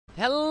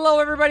Hello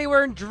everybody,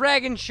 we're in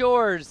Dragon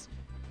Shores.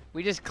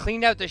 We just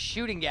cleaned out the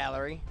shooting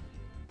gallery.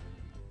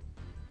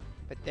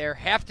 But there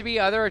have to be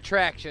other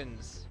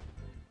attractions.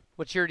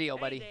 What's your deal,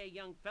 buddy? Hey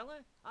there, young fella.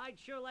 I'd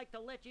sure like to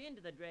let you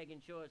into the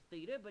Dragon Shores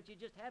Theater, but you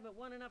just haven't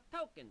won enough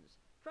tokens.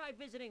 Try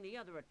visiting the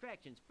other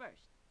attractions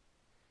first.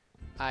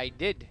 I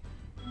did.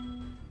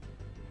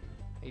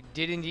 I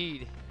did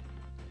indeed.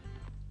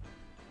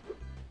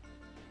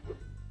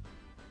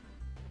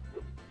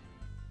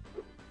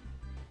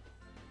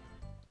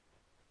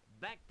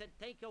 Back to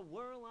take a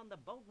whirl on the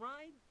boat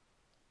ride?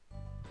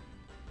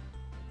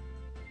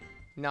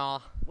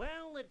 Nah.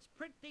 Well, it's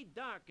pretty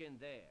dark in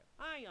there.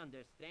 I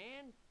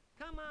understand.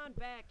 Come on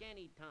back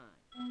anytime.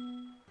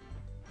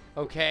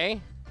 Okay.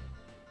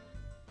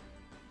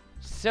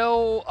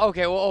 So,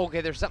 okay, well, okay,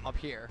 there's something up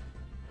here.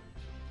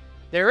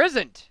 There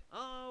isn't.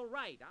 All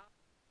right.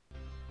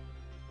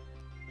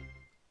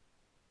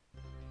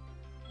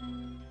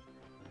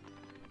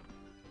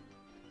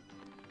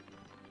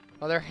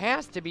 Well, there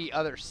has to be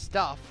other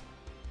stuff.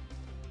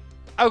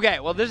 Okay,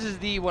 well, this is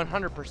the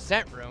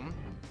 100% room.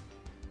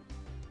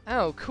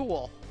 Oh,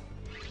 cool.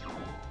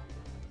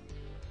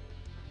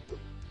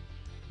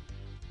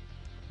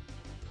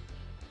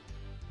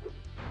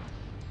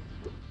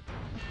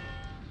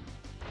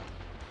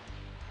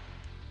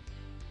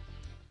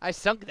 I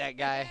sunk that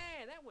guy.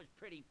 Yeah, that was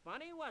pretty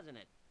funny, wasn't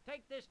it?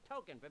 Take this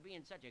token for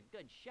being such a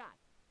good shot.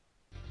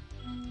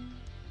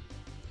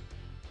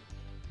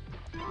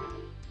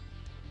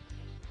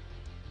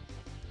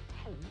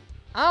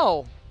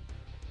 Oh.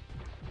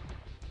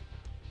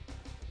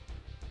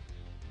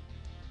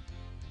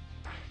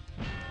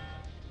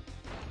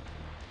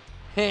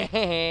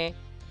 Hehehe.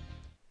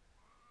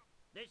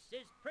 This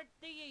is pretty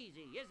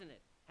easy, isn't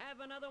it? Have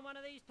another one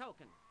of these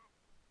tokens.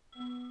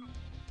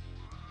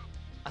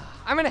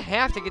 I'm gonna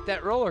have to get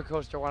that roller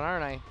coaster one,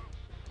 aren't I?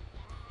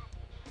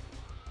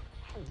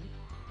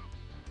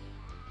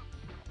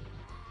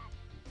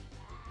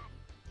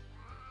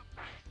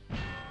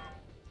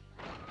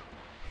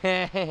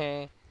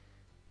 Hehehe.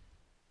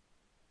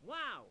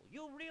 Wow,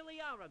 you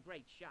really are a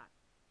great shot.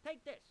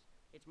 Take this.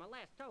 It's my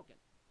last token.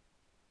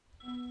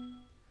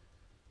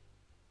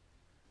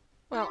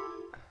 Well,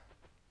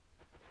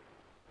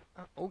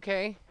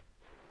 okay.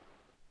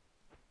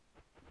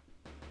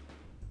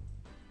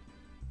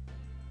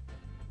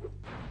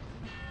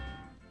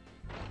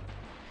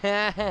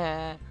 Good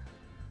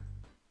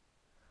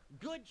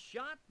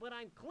shot, but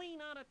I'm clean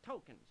out of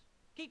tokens.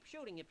 Keep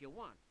shooting if you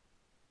want.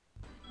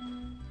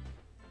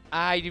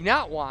 I do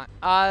not want.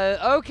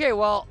 Okay,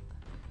 well,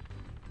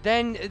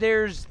 then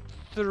there's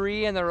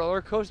 3 in the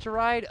roller coaster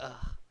ride. Ugh.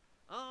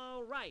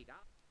 All right.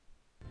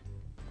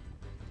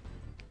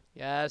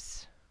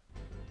 Yes.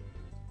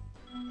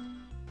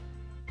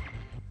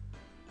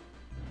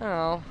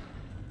 Oh.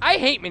 I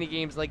hate mini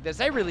games like this.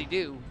 I really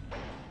do.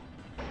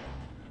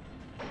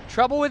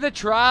 Trouble with the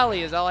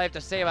trolley is all I have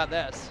to say about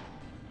this.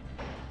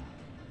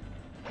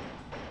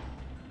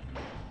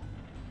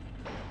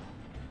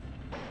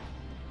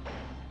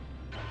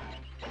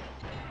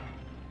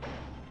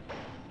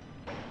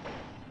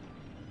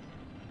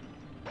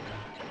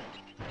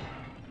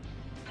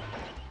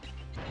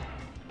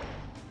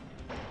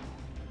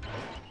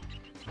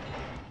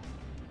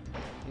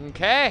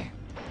 Okay.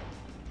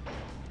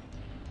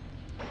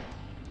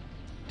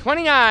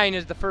 29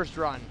 is the first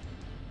run.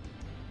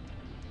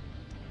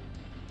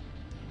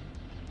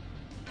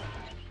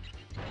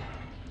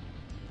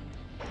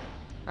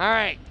 All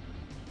right.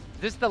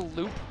 Is this the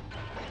loop?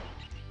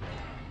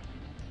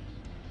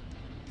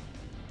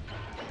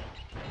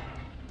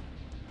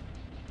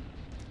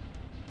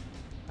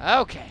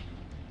 Okay.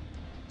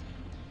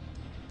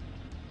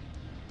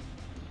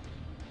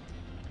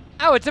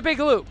 Oh, it's a big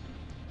loop.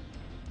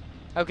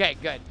 Okay,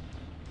 good.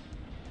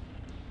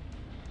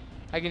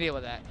 I can deal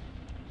with that.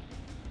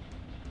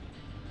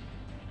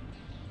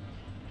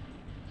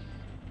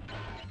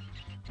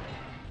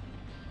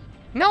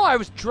 No, I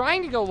was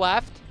trying to go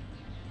left.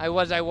 I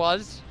was.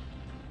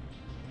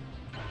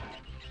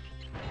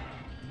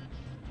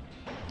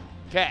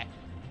 Okay.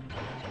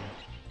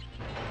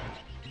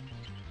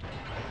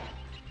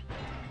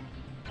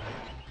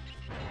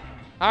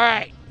 All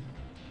right.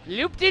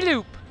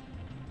 Loop-de-loop.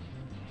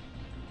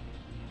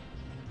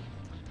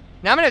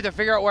 Now I'm gonna have to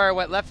figure out where I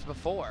went left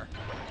before.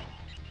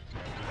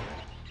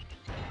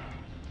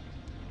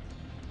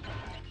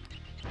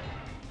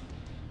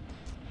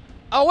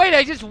 Oh wait,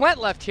 I just went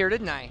left here,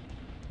 didn't I?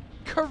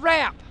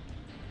 Crap!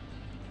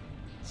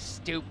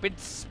 Stupid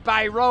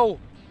Spyro!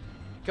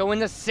 Go in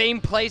the same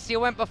place you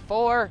went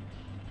before.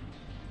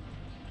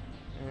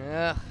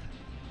 Ugh.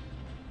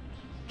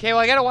 Okay, well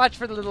I gotta watch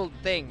for the little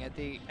thing at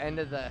the end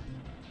of the...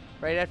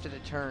 right after the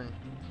turn.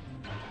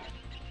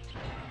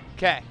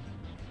 Okay.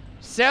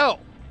 So...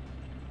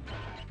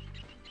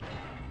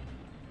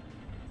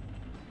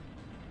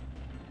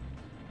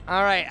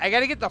 Alright, I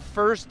gotta get the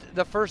first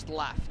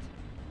left.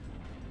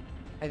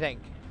 I think.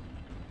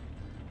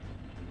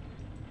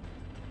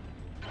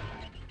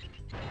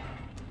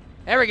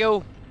 There we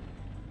go.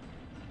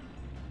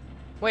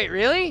 Wait,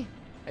 really?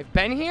 I've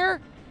been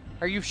here?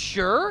 Are you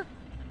sure?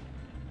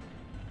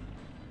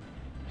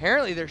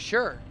 Apparently they're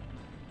sure.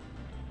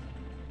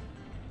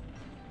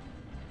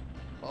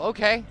 Well,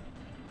 okay.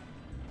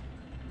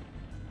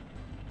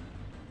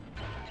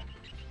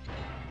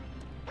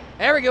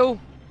 There we go.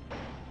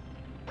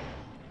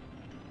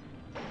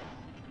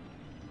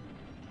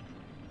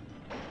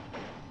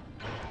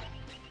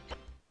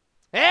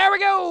 There we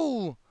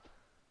go!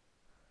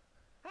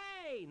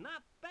 Hey,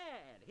 not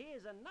bad.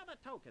 Here's another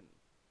token.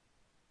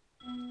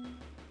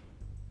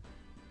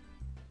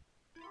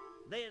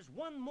 There's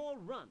one more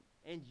run,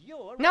 and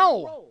you're on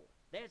a roll.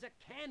 There's a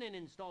cannon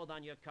installed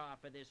on your car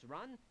for this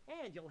run,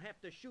 and you'll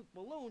have to shoot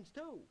balloons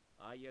too.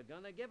 Are you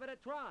gonna give it a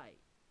try?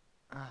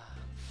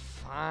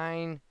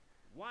 Fine.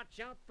 Watch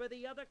out for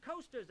the other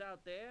coasters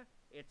out there.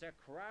 It's a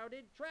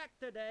crowded track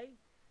today.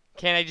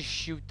 Can't I just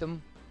shoot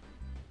them?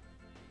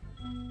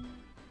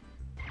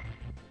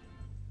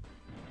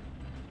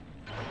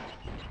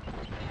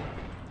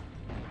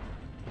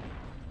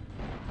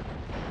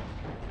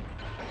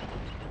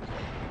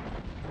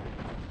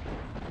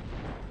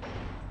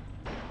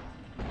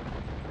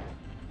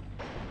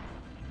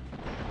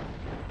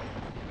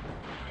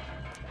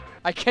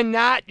 I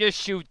cannot just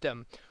shoot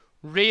them.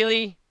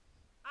 Really?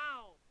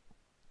 Ow!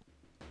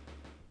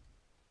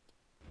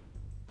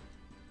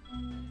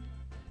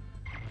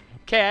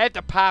 Okay, I have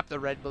to pop the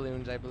red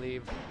balloons, I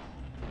believe.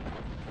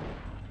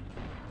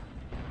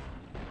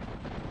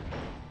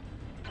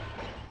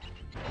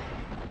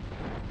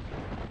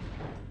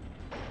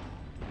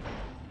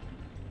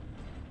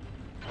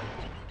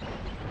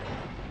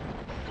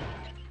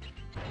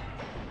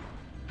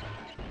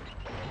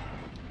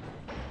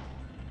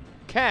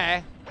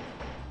 Okay.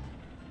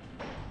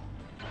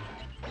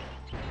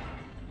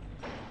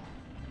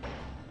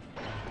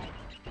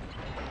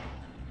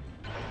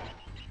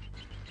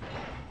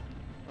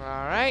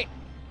 Alright.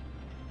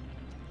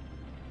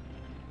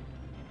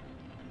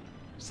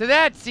 So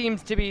that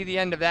seems to be the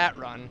end of that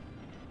run.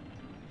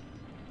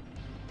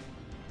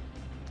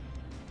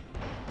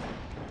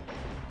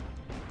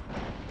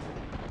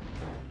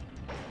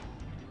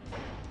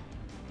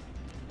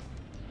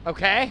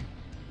 Okay.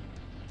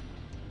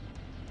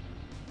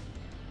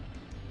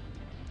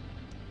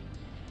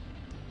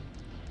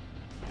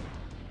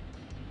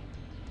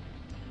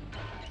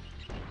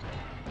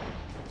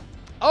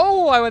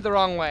 Oh, I went the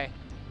wrong way.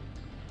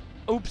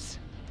 Oops.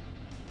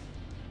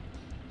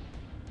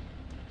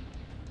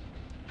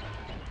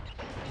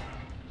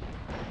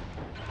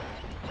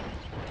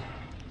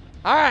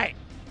 All right.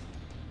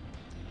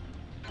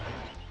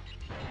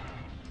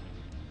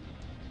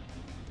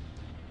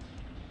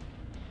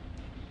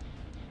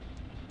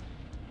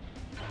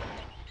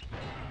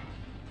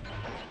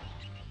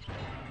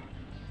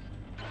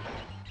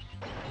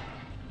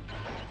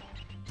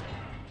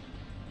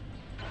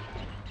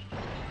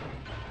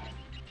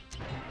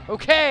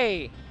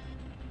 Okay.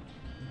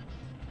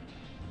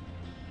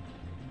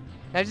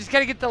 Now I just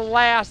gotta get the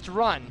last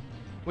run,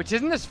 which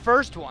isn't this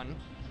first one.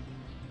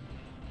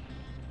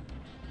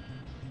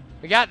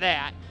 We got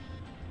that.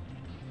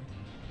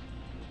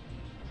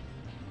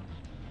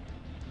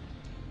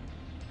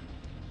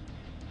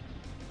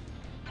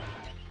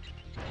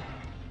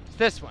 It's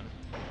this one.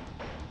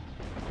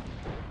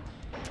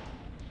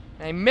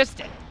 And I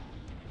missed it.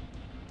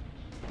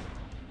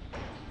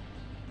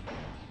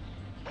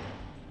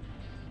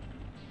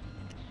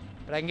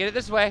 But I can get it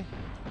this way.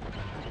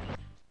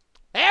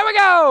 There we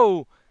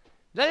go!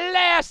 The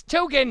last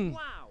token!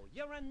 Wow,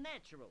 you're a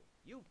natural.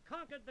 You've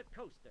conquered the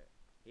coaster.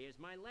 Here's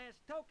my last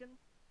token.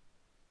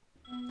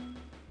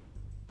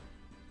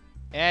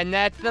 And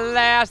that's the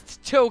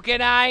last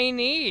token I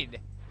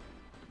need.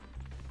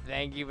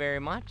 Thank you very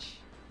much.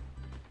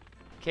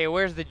 Okay,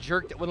 where's the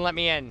jerk that wouldn't let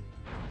me in?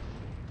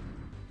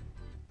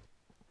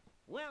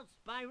 Well,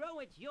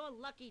 Spyro, it's your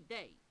lucky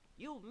day.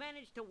 You've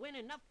managed to win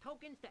enough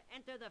tokens to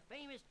enter the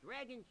famous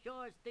Dragon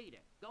Shores Theater.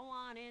 Go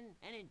on in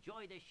and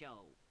enjoy the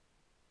show.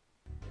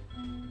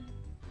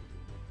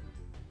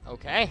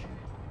 Okay.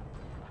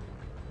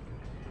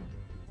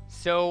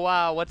 So,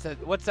 what's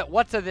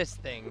a this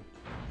thing?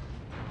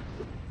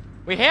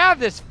 We have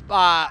this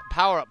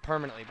power up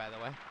permanently, by the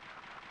way.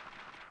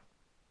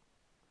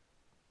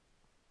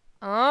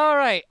 All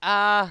right.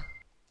 Oh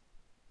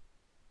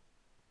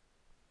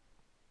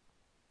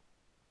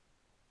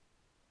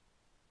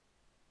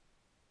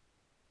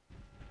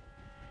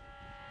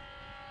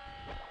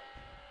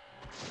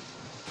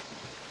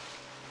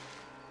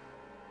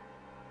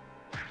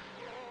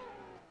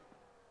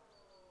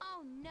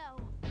no.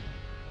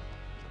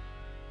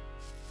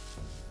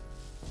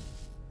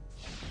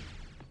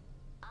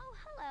 Oh,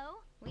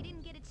 hello. We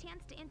didn't get a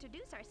chance to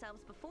introduce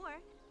ourselves before.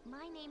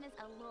 My name is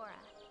Alora.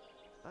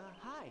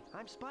 Hi,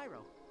 I'm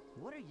Spyro.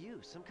 What are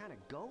you, some kind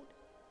of goat?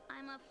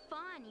 I'm a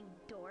fawn, you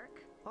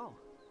dork. Oh,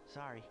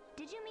 sorry.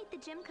 Did you meet the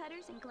gym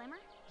cutters in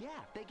Glimmer?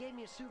 Yeah, they gave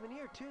me a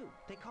souvenir too.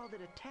 They called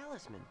it a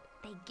talisman.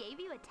 They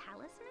gave you a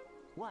talisman?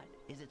 What,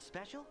 is it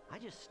special? I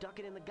just stuck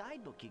it in the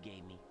guidebook you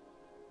gave me.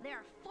 There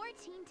are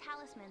 14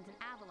 talismans in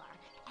Avalar,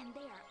 and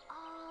they are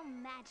all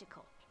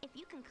magical. If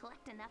you can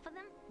collect enough of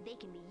them, they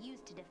can be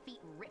used to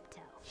defeat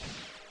Ripto.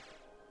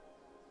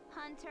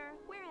 Hunter,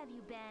 where have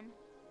you been?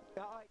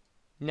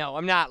 No,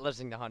 I'm not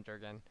listening to Hunter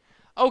again.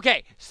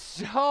 Okay,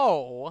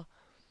 so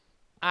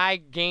I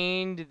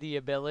gained the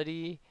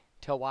ability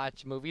to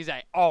watch movies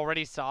I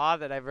already saw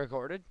that I've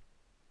recorded.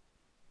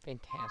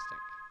 Fantastic.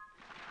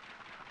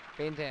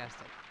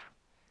 Fantastic.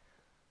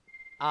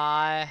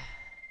 Aha!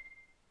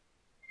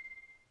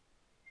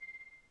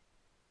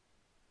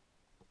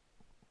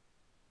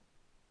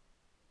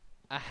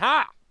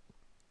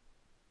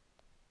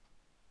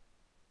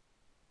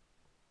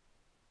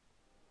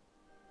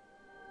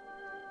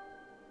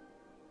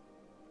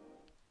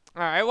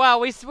 All right. Well,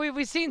 we've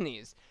seen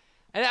these,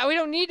 and we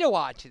don't need to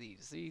watch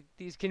these.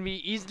 These can be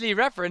easily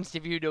referenced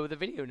if you know the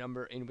video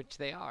number in which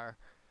they are,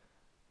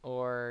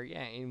 or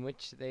yeah, in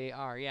which they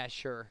are. Yeah,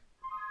 sure,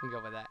 we can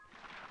go with that.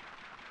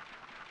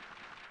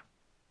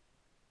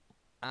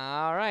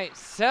 All right.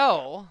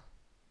 So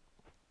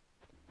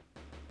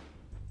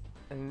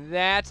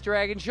that's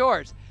Dragon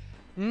Shores.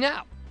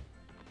 Now,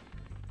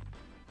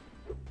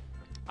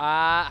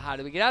 how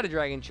do we get out of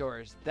Dragon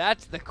Shores?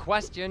 That's the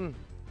question.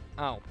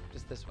 Oh,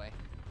 just this way.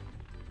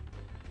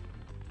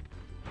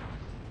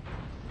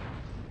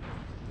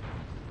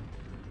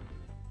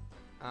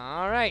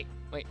 Alright.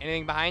 Wait,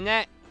 anything behind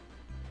that?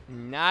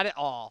 Not at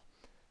all.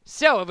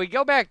 So, if we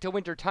go back to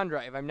Winter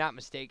Tundra, if I'm not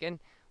mistaken,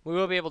 we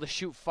will be able to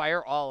shoot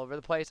fire all over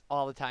the place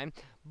all the time.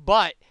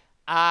 But,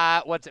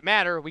 what's it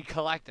matter? We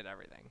collected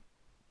everything.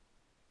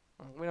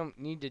 We don't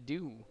need to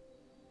do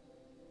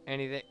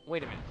anything.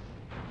 Wait a minute.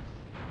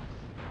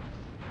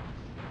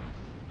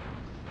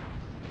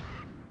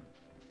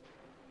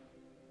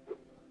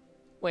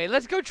 Wait,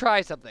 let's go try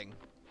something.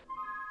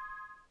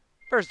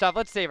 First off,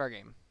 let's save our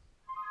game.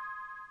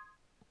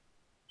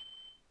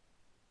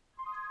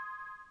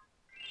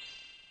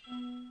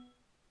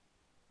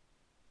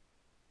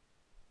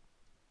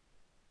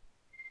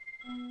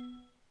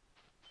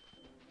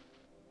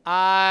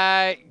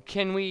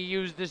 Can we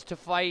use this to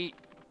fight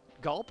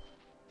Gulp?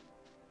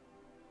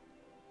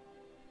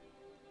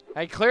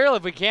 Clearly,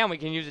 if we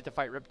can use it to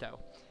fight Ripto.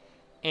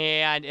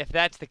 And if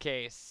that's the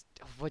case,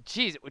 well,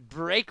 geez, it would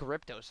break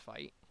Ripto's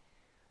fight.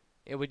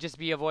 It would just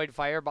be avoid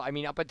fire, but I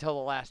mean, up until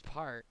the last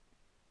part.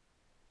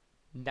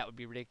 That would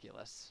be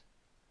ridiculous.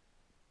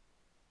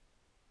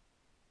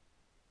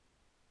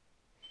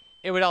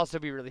 It would also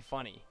be really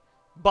funny.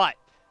 But,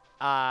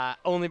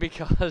 only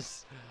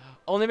because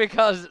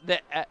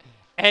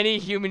any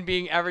human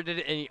being ever did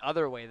it any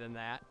other way than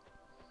that.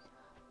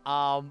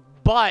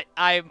 But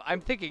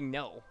I'm thinking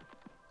no.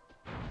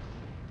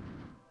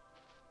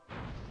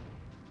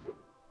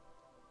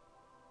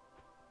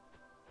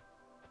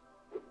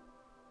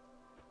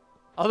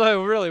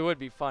 Although it really would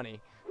be funny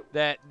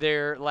that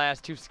their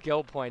last 2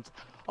 skill points.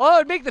 Oh, it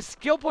would make the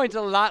skill points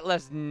a lot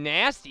less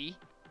nasty.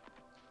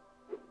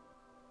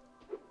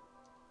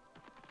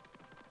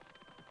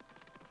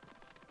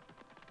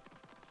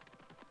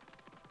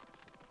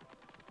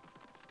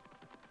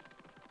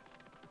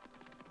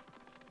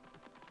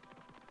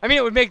 I mean,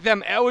 it would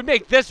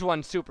make this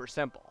one super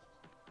simple.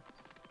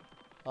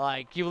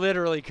 Like, you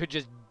literally could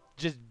just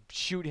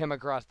shoot him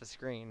across the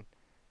screen.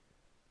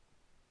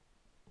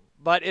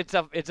 But it's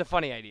a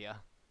funny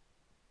idea.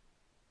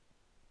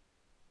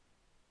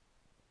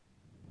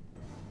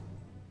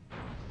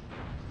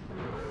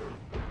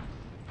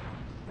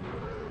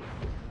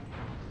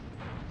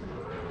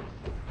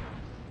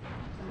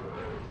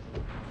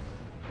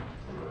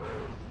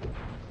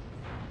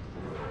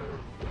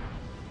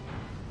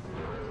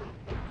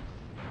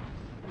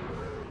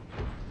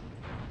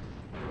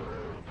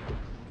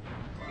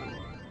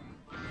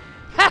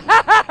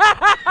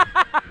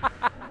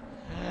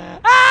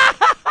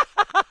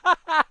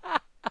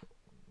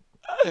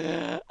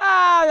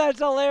 That's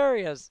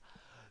hilarious.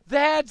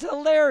 That's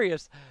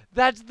hilarious.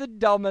 That's the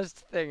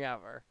dumbest thing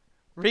ever.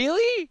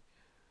 Really?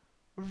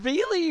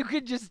 Really? You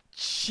can just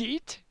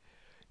cheat?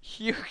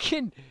 You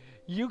can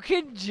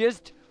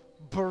just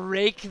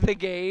break the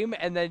game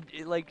and then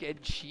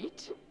and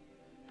cheat?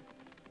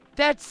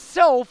 That's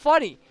so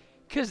funny.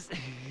 'Cause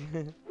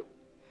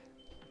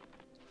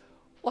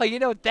well, you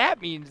know what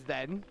that means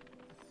then.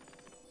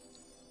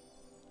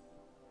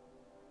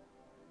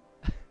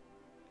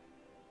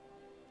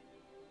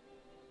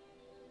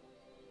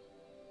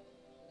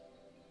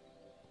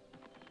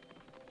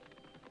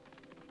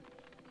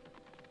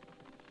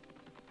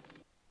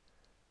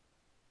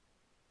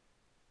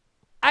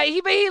 He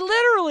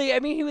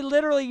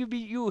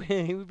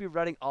would be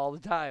running all the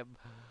time.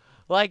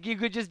 Like, you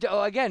could just,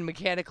 again,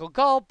 mechanical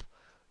gulp,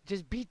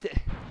 just beat the...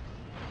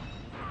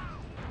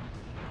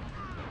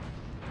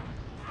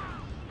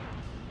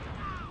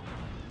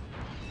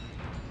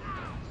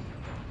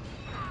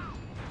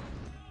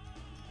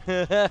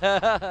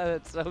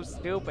 That's so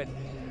stupid.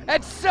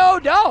 That's so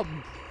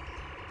dumb!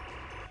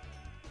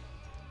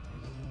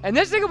 And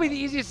this thing will be the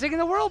easiest thing in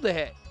the world to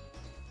hit.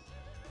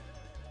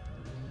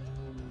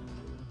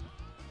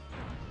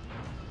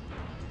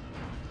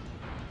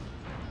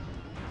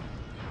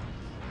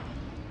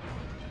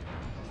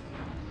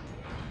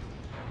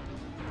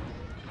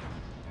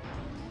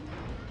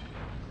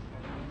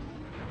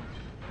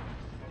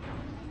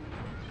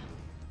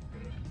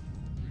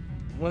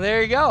 Well,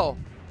 there you go.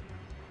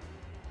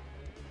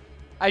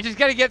 I just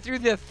got to get through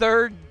the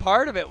third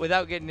part of it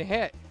without getting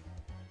hit.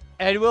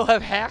 And we'll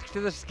have hacked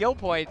the skill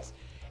points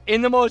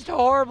in the most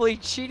horribly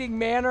cheating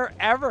manner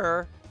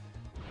ever.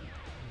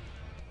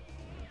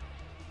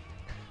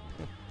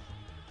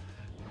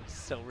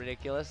 So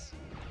ridiculous.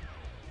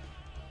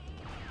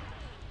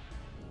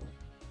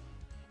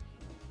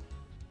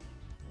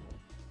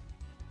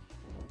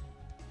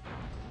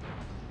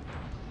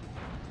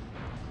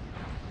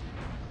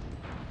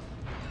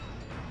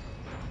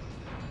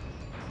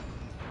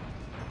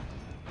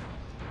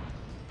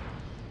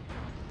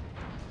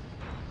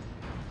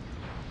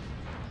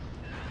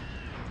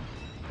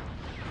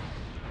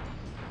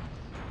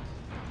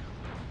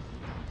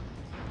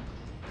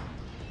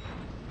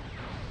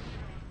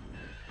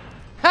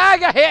 I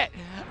got hit!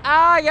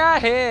 I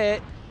got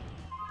hit!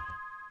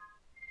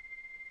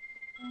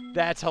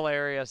 That's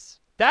hilarious.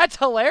 That's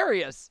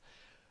hilarious!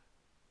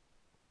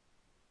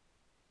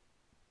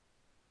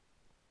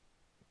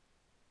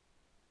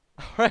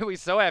 Alright, we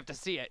so have to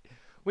see it.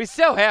 We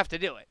so have to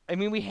do it. I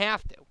mean, we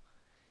have to.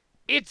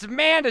 It's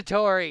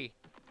mandatory!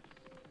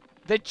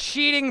 The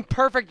cheating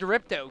perfect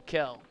Ripto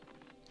kill.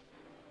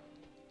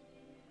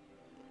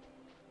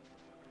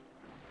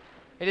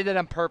 I did that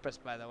on purpose,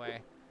 by the way.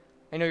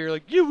 I know you're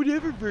like, yeah,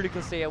 whatever,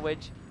 vertical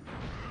sandwich.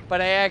 But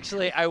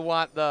I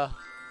want the...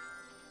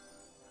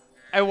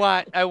 I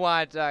want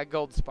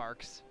gold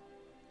sparks.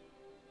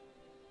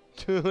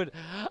 Dude,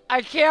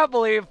 I can't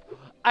believe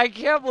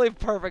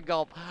perfect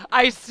gulp.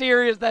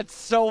 That's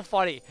so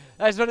funny.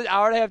 I spent an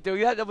hour and a half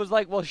doing that. It was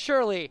like, well,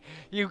 surely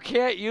you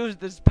can't use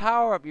this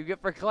power-up you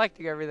get for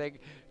collecting everything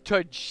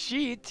to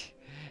cheat.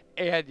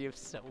 And you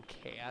so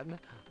can.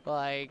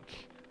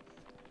 Like...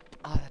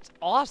 Oh, that's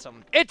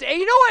awesome. It's,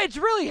 you know what? It's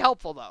really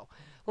helpful, though.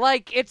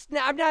 Like,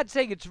 I'm not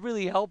saying it's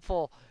really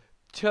helpful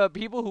to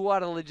people who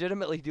want to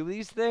legitimately do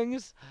these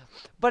things,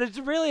 but it's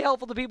really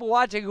helpful to people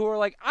watching who are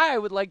like, I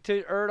would like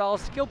to earn all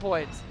skill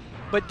points,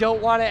 but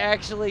don't want to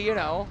actually, you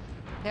know,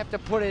 have to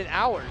put in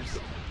hours.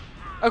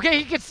 Okay,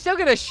 he could still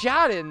get a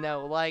shot in,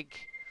 though,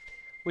 like,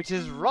 which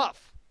is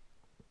rough.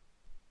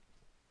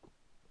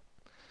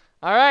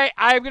 All right,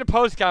 I'm going to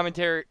post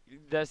commentary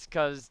this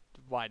because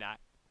why not?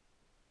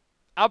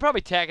 I'll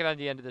probably tack it on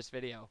the end of this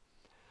video.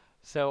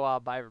 So,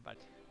 bye, everybody.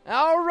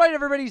 All right,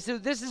 everybody. So,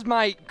 this is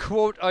my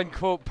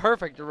quote-unquote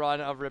perfect run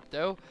of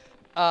Ripto.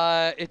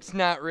 It's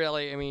not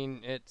really. I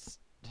mean, it's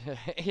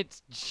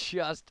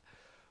just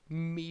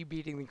me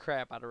beating the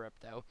crap out of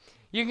Ripto.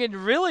 You can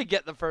really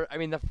get the first... I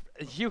mean,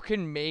 you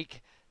can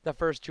make the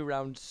first 2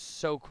 rounds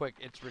so quick.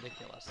 It's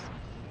ridiculous.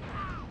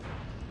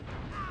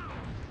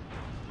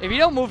 If you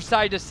don't move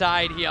side to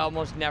side, he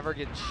almost never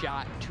gets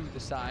shot to the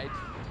side.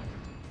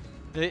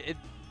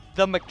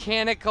 The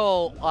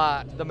mechanical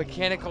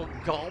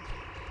gulp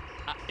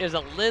is a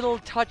little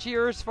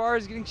touchier as far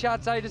as getting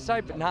shot side to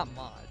side, but not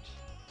much.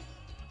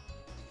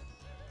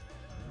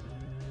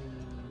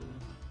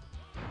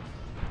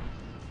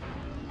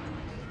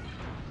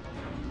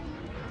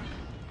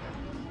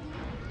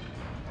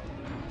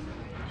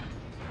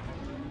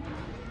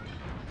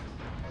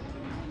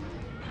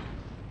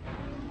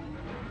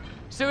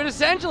 So it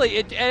essentially,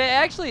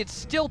 it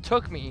still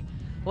took me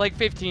like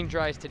 15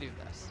 tries to do this.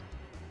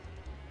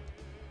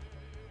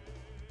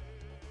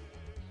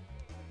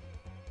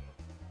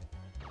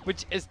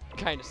 Which is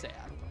kind of sad.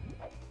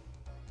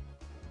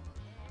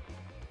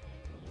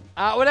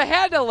 What I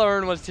had to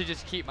learn was to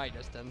just keep my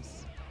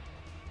distance.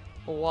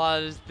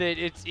 Was that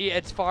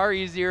it's far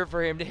easier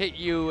for him to hit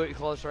you at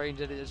close range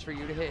than it is for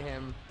you to hit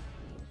him.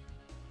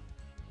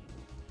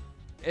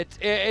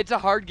 It's a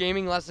hard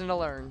gaming lesson to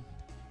learn.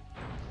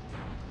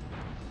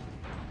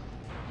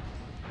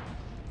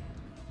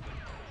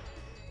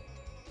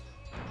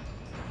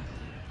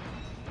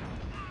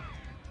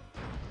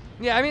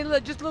 Yeah, I mean,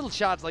 just little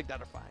shots like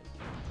that are fine.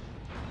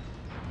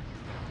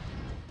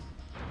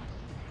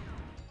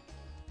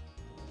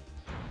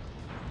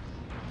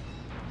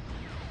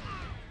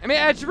 I mean,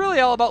 it's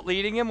really all about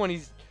leading him when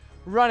he's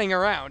running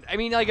around. I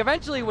mean, like,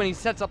 eventually when he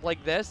sets up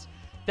like this,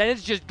 then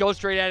it's just go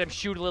straight at him,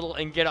 shoot a little,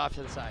 and get off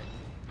to the side.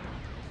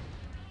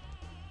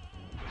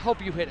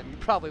 Hope you hit him. You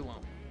probably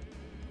won't.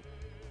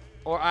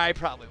 Or I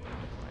probably won't.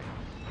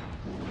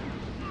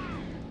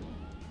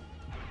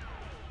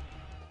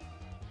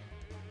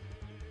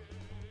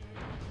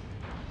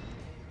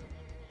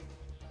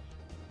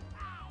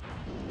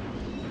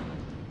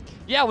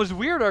 Yeah, it was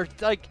weirder.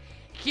 Like,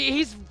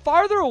 he's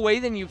farther away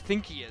than you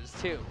think he is,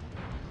 too.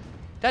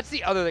 That's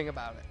the other thing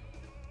about it.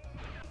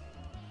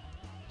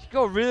 You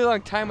go a really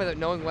long time without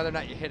knowing whether or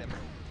not you hit him.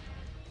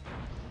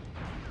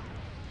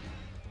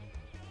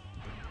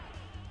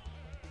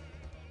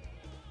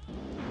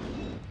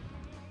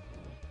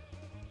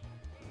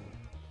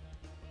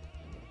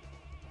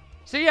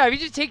 So yeah, if you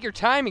just take your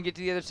time and get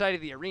to the other side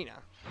of the arena.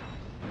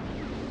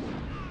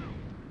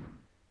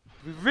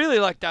 We really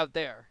lucked out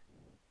there.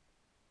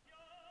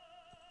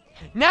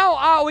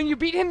 Now, when you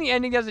beat him, the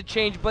ending doesn't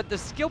change, but the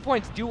skill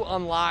points do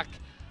unlock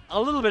a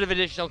little bit of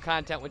additional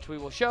content, which we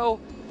will show.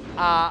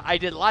 I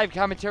did live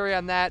commentary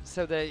on that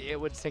so that it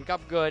would sync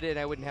up good and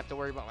I wouldn't have to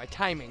worry about my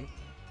timing.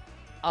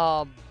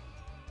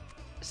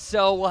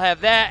 So we'll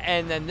have that,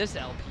 and then this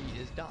LP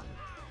is done.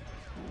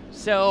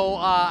 So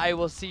I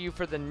will see you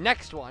for the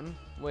next one,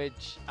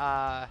 which,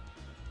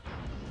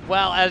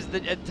 well, at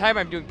the time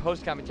I'm doing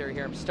post commentary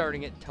here, I'm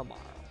starting it tomorrow.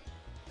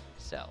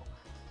 So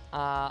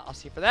I'll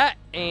see you for that,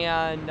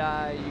 and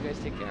you guys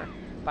take care.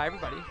 Bye,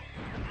 everybody.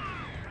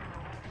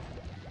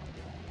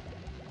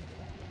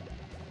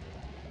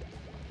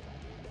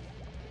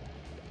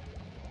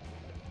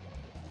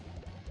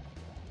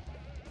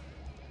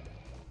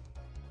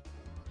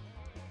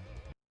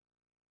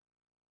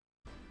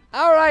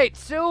 Alright,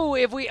 so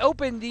if we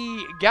open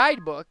the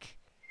guidebook,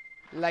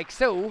 like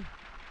so,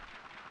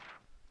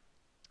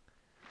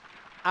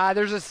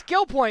 there's a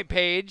skill point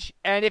page,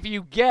 and if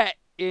you get,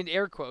 in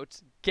air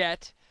quotes,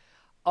 get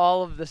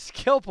all of the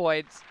skill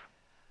points,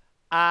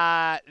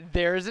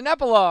 there's an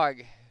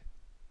epilogue.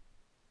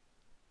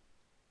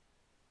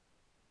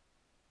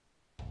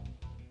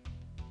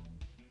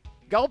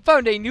 Gulp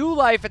found a new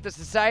life at the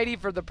Society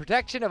for the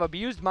Protection of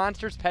Abused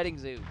Monsters Petting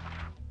Zoo.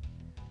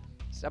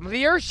 Some of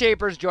the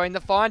Earthshapers joined the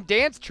Fawn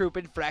Dance Troupe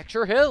in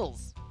Fracture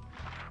Hills.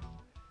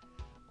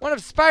 One of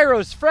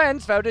Spyro's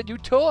friends found a new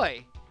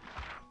toy.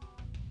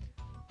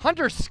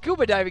 Hunter's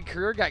scuba diving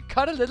career got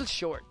cut a little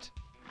short.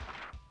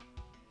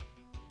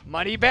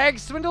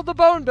 Moneybags swindled the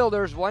Bone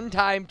Builders one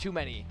time too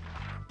many.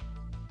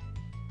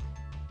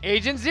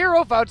 Agent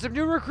Zero found some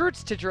new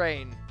recruits to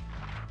train.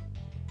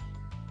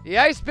 The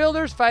Ice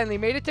Builders finally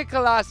made it to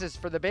Colossus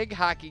for the big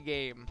hockey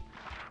game.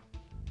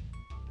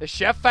 The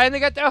chef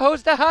finally got to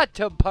host a hot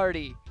tub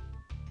party.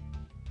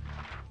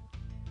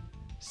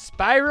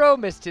 Spyro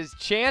missed his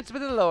chance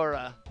with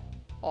Elora.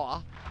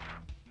 Aw.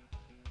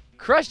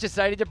 Crush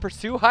decided to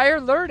pursue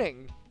higher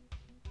learning.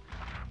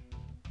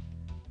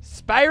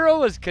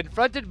 Spyro was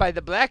confronted by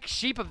the black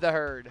sheep of the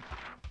herd.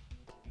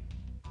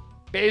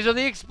 Basil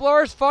the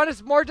Explorer's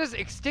Faunus Mortis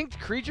extinct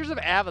creatures of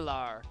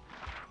Avalar.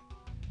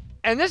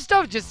 And this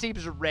stuff just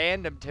seems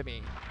random to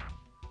me.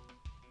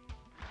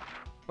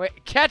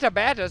 Wait,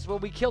 Catabatus? Well,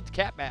 we killed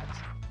Catbats.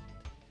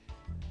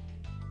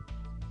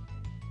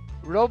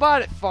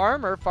 Robot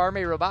Farmer, Farme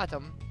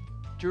Robotum.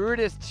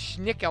 Druidist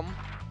Schnickum.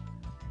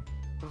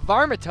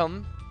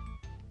 Varmitum.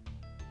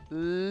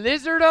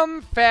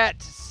 Lizardum Fat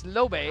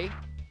Slowbay.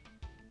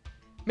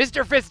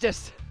 Mr.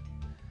 Fistus.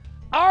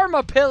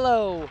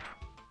 Armapillow.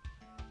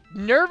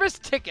 Nervous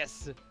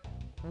Tickus.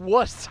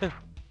 Wuss.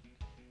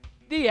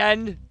 The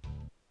end.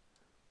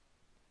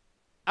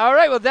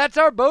 Alright, well, that's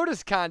our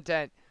bonus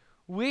content.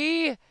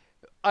 We,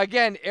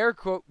 again, air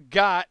quote,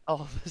 got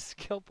all the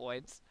skill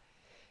points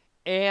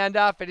and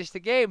finished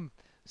the game.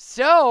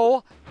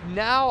 So,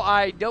 now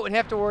I don't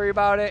have to worry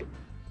about it.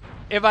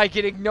 If I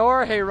can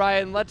ignore, hey,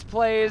 Ryan, Let's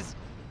Plays,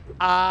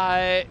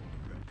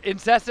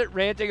 incessant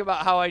ranting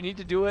about how I need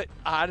to do it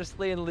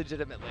honestly and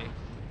legitimately.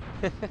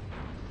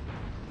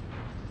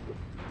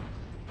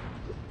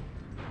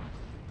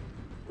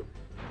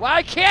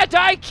 Why can't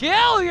I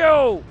kill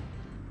you?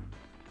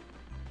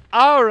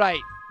 All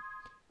right.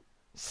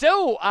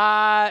 So,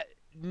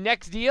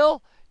 next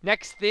deal,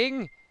 next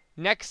thing,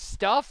 next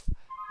stuff.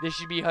 This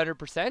should be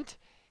 100%.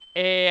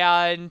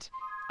 And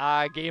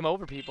game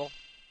over, people.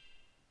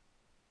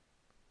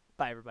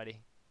 Bye, everybody.